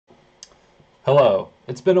Hello,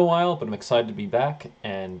 it's been a while, but I'm excited to be back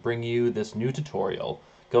and bring you this new tutorial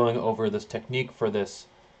going over this technique for this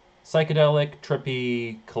psychedelic,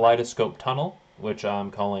 trippy kaleidoscope tunnel, which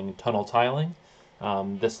I'm calling tunnel tiling.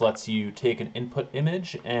 This lets you take an input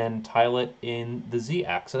image and tile it in the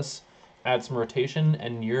Z-axis, add some rotation,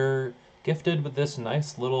 and you're gifted with this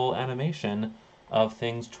nice little animation of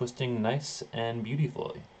things twisting nice and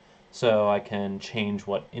beautifully. So I can change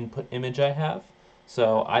what input image I have.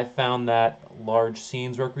 So I found that large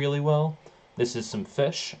scenes work really well. This is some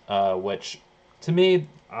fish, which to me,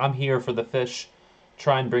 I'm here for the fish.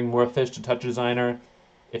 Try and bring more fish to Touchdesigner.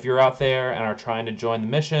 If you're out there and are trying to join the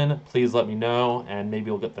mission, please let me know, and maybe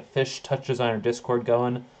we'll get the Fish Touchdesigner Discord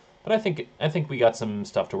going. But I think we got some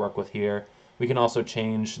stuff to work with here. We can also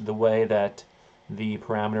change the way that the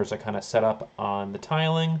parameters are kind of set up on the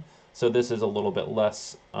tiling. So this is a little bit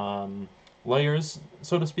less layers,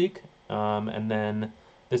 so to speak. And then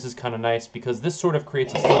this is kind of nice because this sort of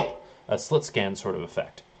creates a slit scan sort of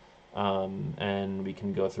effect. And we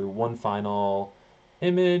can go through one final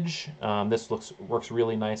image. This works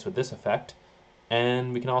really nice with this effect.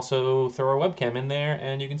 And we can also throw our webcam in there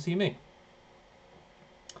and you can see me.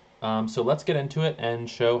 So let's get into it and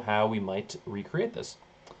show how we might recreate this.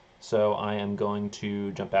 So I am going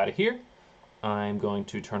to jump out of here. I'm going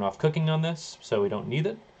to turn off cooking on this so we don't need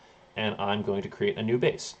it. And I'm going to create a new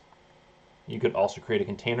base. You could also create a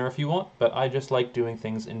container if you want, but I just like doing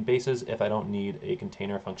things in bases if I don't need a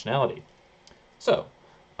container functionality. So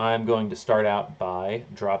I'm going to start out by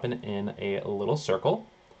dropping in a little circle,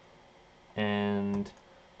 and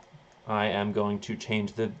I am going to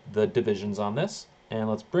change the divisions on this, and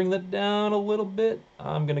let's bring that down a little bit.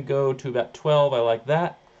 I'm going to go to about 12. I like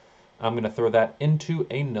that. I'm going to throw that into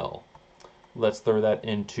a null. Let's throw that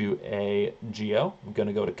into a geo. I'm going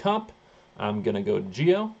to go to comp. I'm going to go to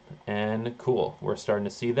geo, and cool. We're starting to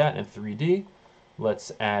see that in 3D.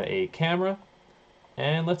 Let's add a camera,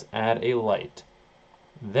 and let's add a light.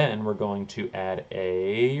 Then we're going to add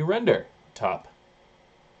a render top.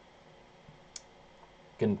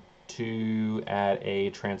 Going to add a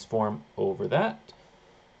transform over that.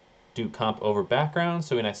 Do comp over background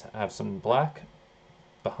so we have some black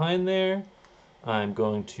behind there. I'm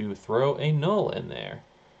going to throw a null in there.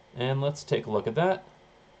 And let's take a look at that.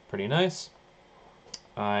 Pretty nice.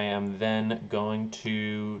 I am then going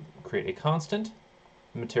to create a constant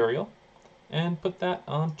material and put that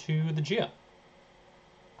onto the geo.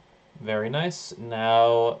 Very nice.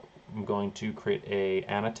 Now I'm going to create a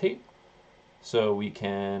annotate so we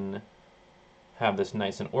can have this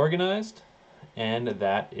nice and organized, and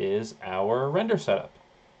that is our render setup.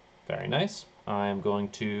 Very nice. I'm going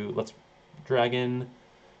to, let's drag in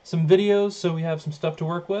some videos so we have some stuff to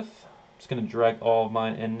work with. I'm just going to drag all of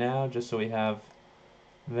mine in now just so we have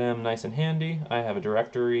them nice and handy. I have a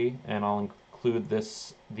directory and I'll include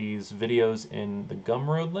these videos in the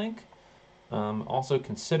Gumroad link. Also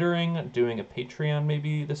considering doing a Patreon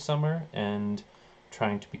maybe this summer and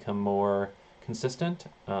trying to become more consistent,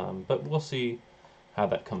 but we'll see how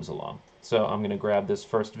that comes along. So I'm going to grab this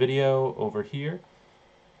first video over here,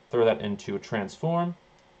 throw that into a transform,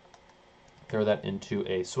 throw that into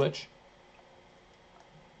a switch,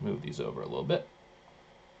 move these over a little bit,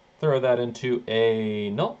 throw that into a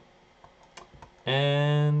null,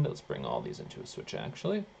 and let's bring all these into a switch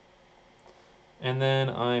actually. And then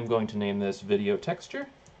I'm going to name this video texture,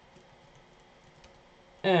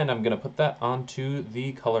 and I'm going to put that onto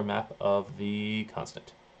the color map of the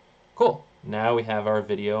constant. Cool. Now we have our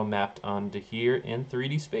video mapped onto here in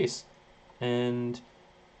 3D space. And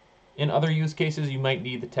in other use cases, you might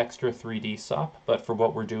need the texture 3D SOP, but for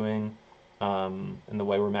what we're doing and the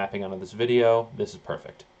way we're mapping onto this video, this is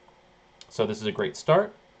perfect. So this is a great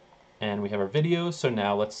start, and we have our videos. So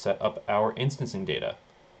now let's set up our instancing data.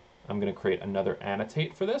 I'm going to create another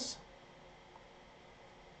annotate for this.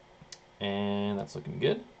 And that's looking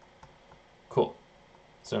good. Cool.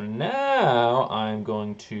 So now I'm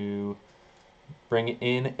going to bring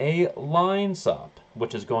in a line SOP,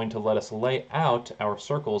 which is going to let us lay out our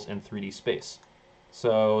circles in 3D space.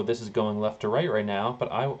 So this is going left to right now, but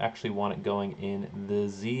I actually want it going in the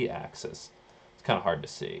Z-axis. It's kind of hard to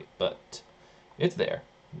see, but it's there,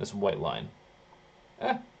 this white line.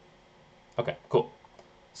 Okay, cool.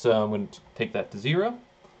 So I'm going to take that to 0,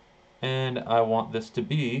 and I want this to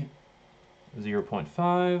be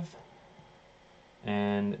 0.5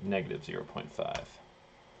 and negative 0.5.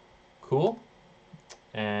 Cool.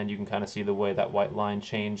 And you can kind of see the way that white line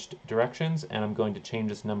changed directions, and I'm going to change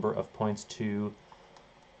this number of points to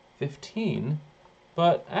 15.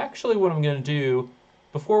 But actually what I'm going to do,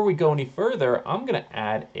 before we go any further, I'm going to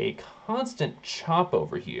add a constant chop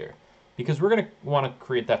over here, because we're going to want to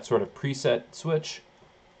create that sort of preset switch.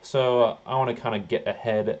 So I want to kind of get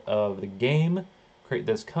ahead of the game, create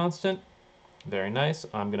this constant. Very nice.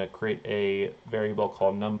 I'm going to create a variable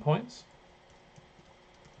called numPoints.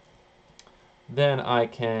 Then I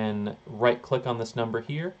can right click on this number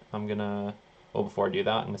here. I'm going to, well, before I do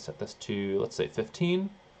that, I'm going to set this to, let's say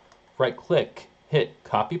 15. Right click, hit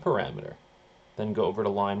copy parameter. Then go over to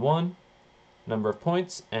line 1, number of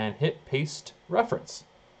points, and hit paste reference.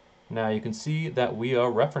 Now you can see that we are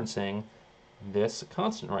referencing this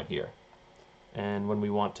constant right here. And when we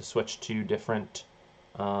want to switch to different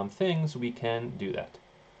things, we can do that.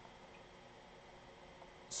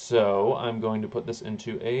 So I'm going to put this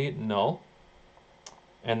into a null,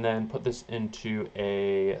 and then put this into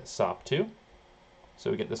a SOP2. So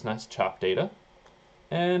we get this nice chop data.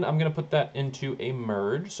 And I'm going to put that into a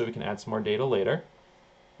merge so we can add some more data later.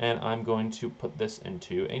 And I'm going to put this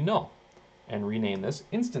into a null and rename this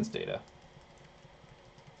instance data.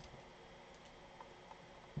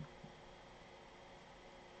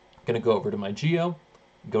 I'm going to go over to my geo,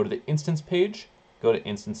 go to the instance page, go to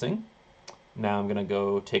instancing. Now I'm going to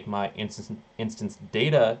go take my instance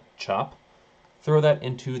data chop, throw that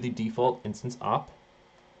into the default instance op,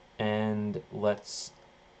 and let's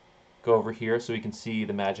go over here so we can see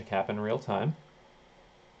the magic happen in real time.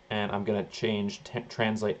 And I'm going to change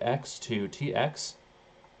translate x to tx,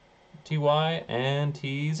 ty, and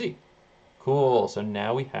tz. Cool, so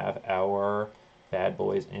now we have our bad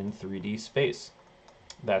boys in 3D space.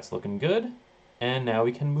 That's looking good. And now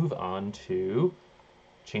we can move on to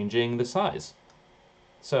changing the size.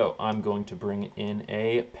 So I'm going to bring in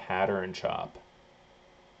a pattern chop.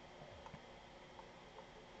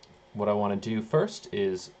 What I want to do first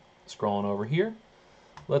is scrolling over here.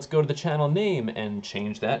 Let's go to the channel name and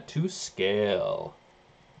change that to scale.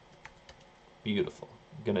 Beautiful.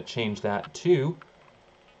 I'm going to change that to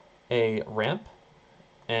a ramp.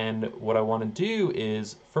 And what I want to do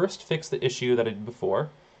is first fix the issue that I did before.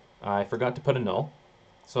 I forgot to put a null.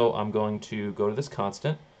 So I'm going to go to this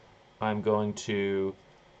constant. I'm going to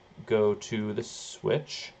go to the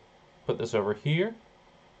switch, put this over here,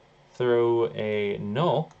 throw a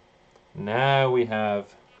null. Now we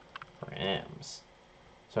have params.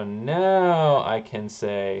 So now I can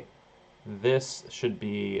say this should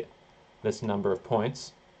be this number of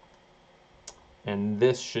points, and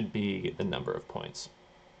this should be the number of points.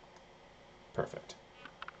 Perfect.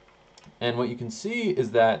 And what you can see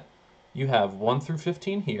is that you have 1 through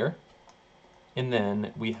 15 here, and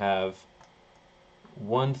then we have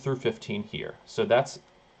 1 through 15 here. So that's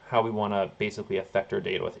how we want to basically affect our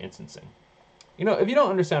data with instancing. You know, if you don't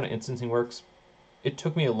understand how instancing works, it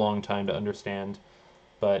took me a long time to understand,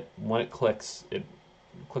 but when it clicks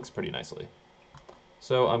pretty nicely.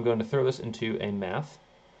 So I'm going to throw this into a math,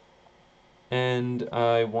 and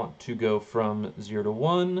I want to go from 0 to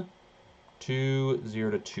 1 to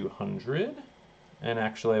 0 to 200, and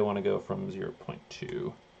actually I want to go from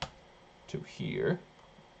 0.2 to here,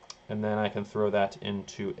 and then I can throw that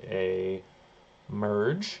into a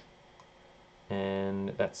merge, and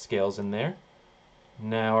that scales in there.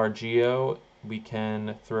 Now our geo, we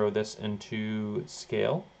can throw this into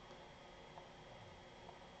scale.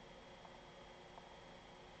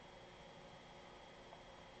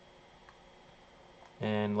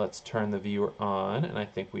 And let's turn the viewer on, and I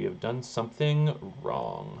think we have done something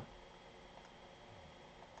wrong.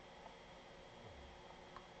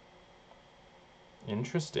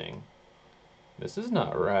 Interesting. This is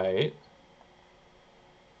not right.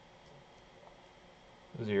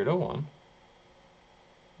 0 to 1.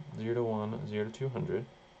 0 to 1, 0 to 200.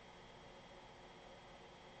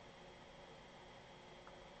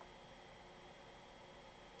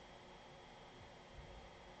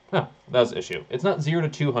 Huh, that was the issue. It's not 0 to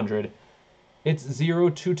 200, it's 0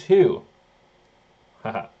 to 2.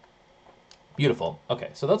 Haha. Beautiful. Okay,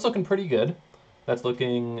 so that's looking pretty good. That's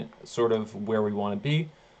looking sort of where we want to be.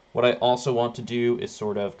 What I also want to do is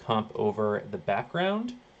sort of comp over the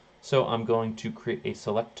background. So I'm going to create a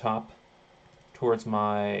select top towards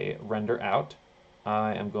my render out.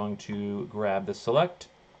 I am going to grab the select,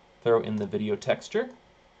 throw in the video texture,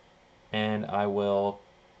 and I will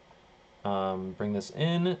bring this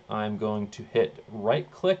in. I'm going to hit right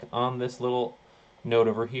click on this little node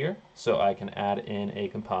over here so I can add in a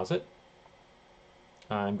composite.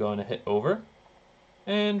 I'm going to hit over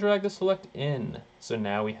and drag the select in. So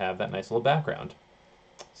now we have that nice little background.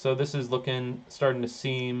 So this is starting to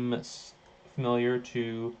seem familiar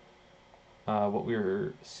to what we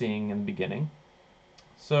were seeing in the beginning.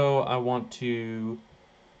 So I want to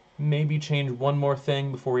maybe change one more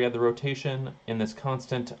thing before we add the rotation. In this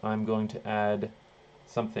constant, I'm going to add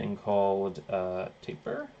something called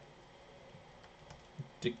taper.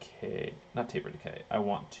 decay, not taper decay. I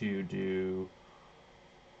want to do,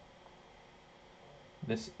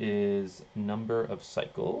 this is number of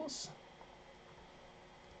cycles.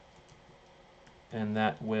 And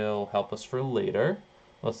that will help us for later.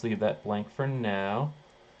 Let's leave that blank for now.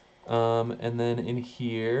 And then in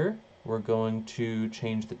here, we're going to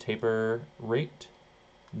change the taper rate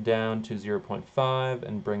down to 0.5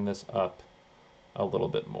 and bring this up a little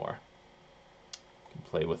bit more. We can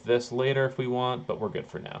play with this later if we want, but we're good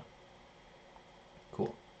for now.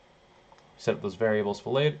 Cool. Set up those variables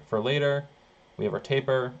for later. We have our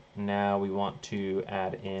taper. Now we want to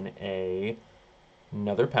add in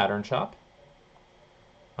another pattern chop.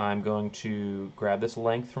 I'm going to grab this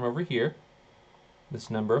length from over here, this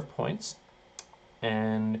number of points,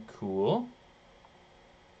 and cool.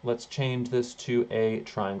 Let's change this to a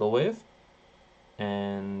triangle wave,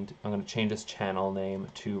 and I'm going to change this channel name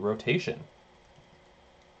to rotation.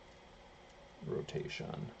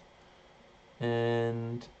 Rotation.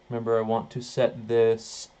 And remember, I want to set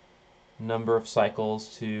this number of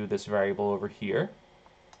cycles to this variable over here.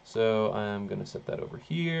 So I'm going to set that over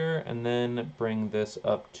here and then bring this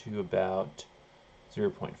up to about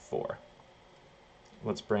 0.4.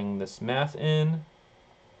 Let's bring this math in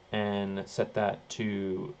and set that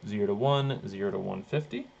to 0 to 1, 0 to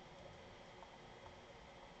 150.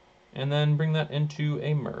 And then bring that into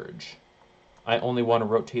a merge. I only want to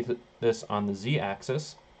rotate this on the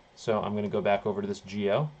z-axis, so I'm going to go back over to this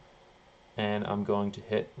geo and I'm going to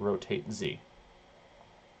hit rotate z.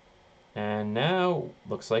 And now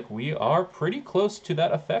looks like we are pretty close to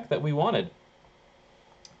that effect that we wanted.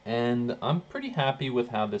 And I'm pretty happy with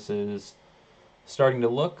how this is starting to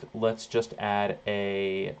look. Let's just add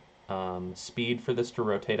a speed for this to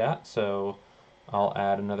rotate at. So I'll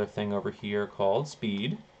add another thing over here called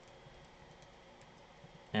speed.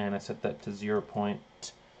 And I set that to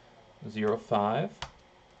 0.05.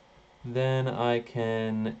 Then I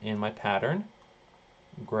can, in my pattern,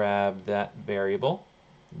 grab that variable,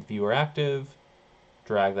 viewer active,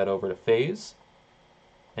 drag that over to phase,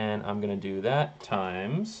 and I'm going to do that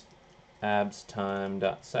times abs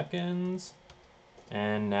time.seconds,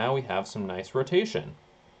 and now we have some nice rotation.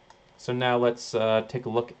 So now let's take a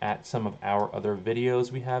look at some of our other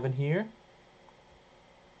videos we have in here.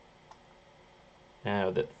 Now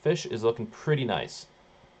that fish is looking pretty nice,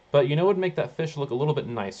 but you know what would make that fish look a little bit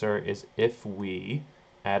nicer is if we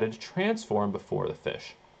added a transform before the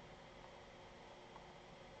fish.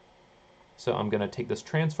 So I'm going to take this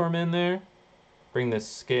transform in there, bring this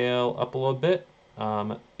scale up a little bit.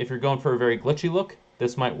 If you're going for a very glitchy look,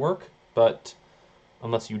 this might work, but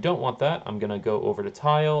unless you don't want that, I'm going to go over to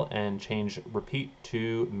tile and change repeat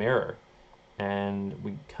to mirror. And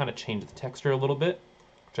we kind of change the texture a little bit,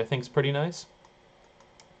 which I think is pretty nice.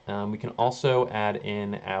 We can also add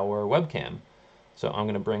in our webcam. So I'm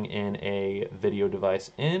going to bring in a video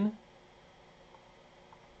device in.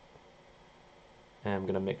 And I'm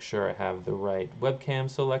going to make sure I have the right webcam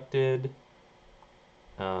selected.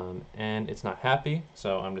 And it's not happy,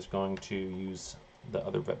 so I'm just going to use the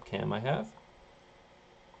other webcam I have.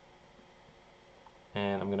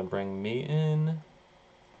 And I'm going to bring me in.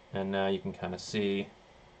 And now you can kind of see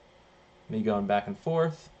me going back and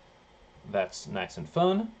forth. That's nice and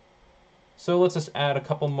fun. So let's just add a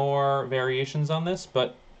couple more variations on this,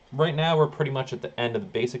 but right now we're pretty much at the end of the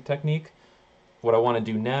basic technique. What I want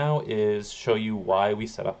to do now is show you why we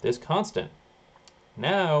set up this constant.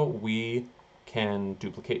 Now we can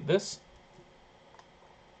duplicate this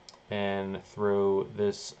and throw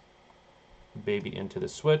this baby into the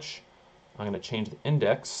switch. I'm going to change the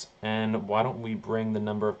index, and why don't we bring the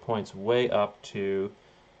number of points way up to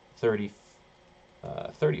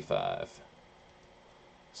 35.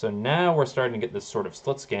 So now we're starting to get this sort of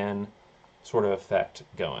split scan sort of effect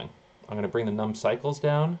going. I'm going to bring the num cycles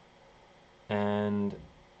down, and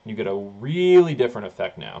you get a really different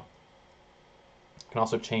effect now. You can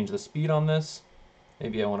also change the speed on this.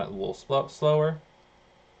 Maybe I want it a little slower.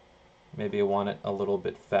 Maybe I want it a little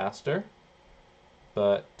bit faster.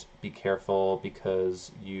 But be careful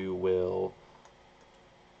because you will...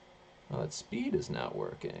 Oh, that speed is not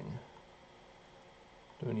working.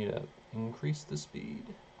 Do I need to increase the speed?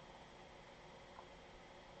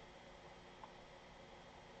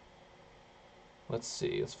 Let's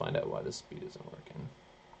see. Let's find out why this speed isn't working.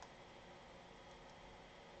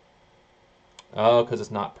 Oh, because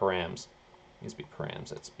it's not params. It needs to be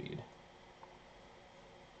params at speed.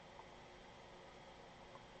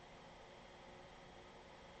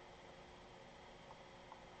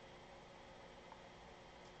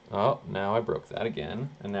 Oh, now I broke that again.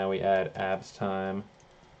 And now we add abs time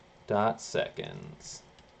 .seconds.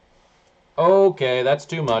 Okay, that's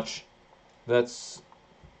too much. That's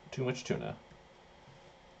too much tuna.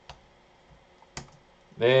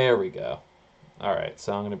 There we go. All right,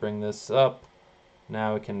 so I'm going to bring this up.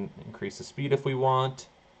 Now we can increase the speed if we want.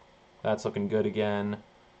 That's looking good again.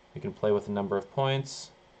 We can play with the number of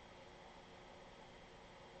points.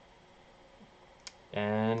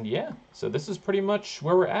 And yeah, so this is pretty much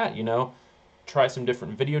where we're at, you know. Try some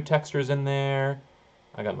different video textures in there.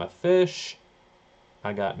 I got my fish.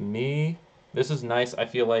 I got me. This is nice. I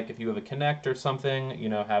feel like if you have a Kinect or something, you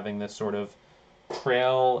know, having this sort of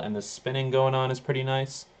trail and the spinning going on is pretty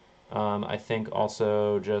nice. I think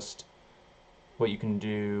also just what you can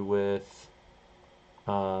do with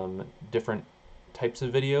different types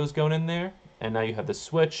of videos going in there. And now you have the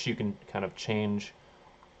switch. You can kind of change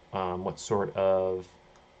what sort of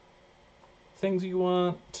things you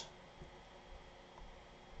want.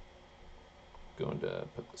 Going to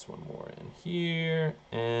put this one more in here,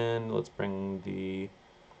 and let's bring the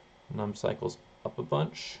num cycles up a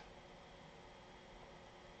bunch.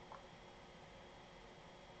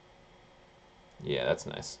 Yeah, that's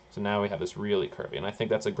nice. So now we have this really curvy, and I think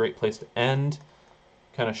that's a great place to end,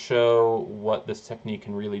 kind of show what this technique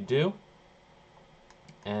can really do.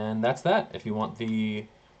 And that's that. If you want the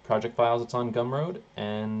project files, it's on Gumroad,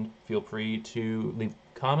 and feel free to leave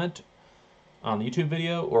a comment on the YouTube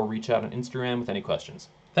video or reach out on Instagram with any questions.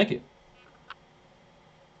 Thank you.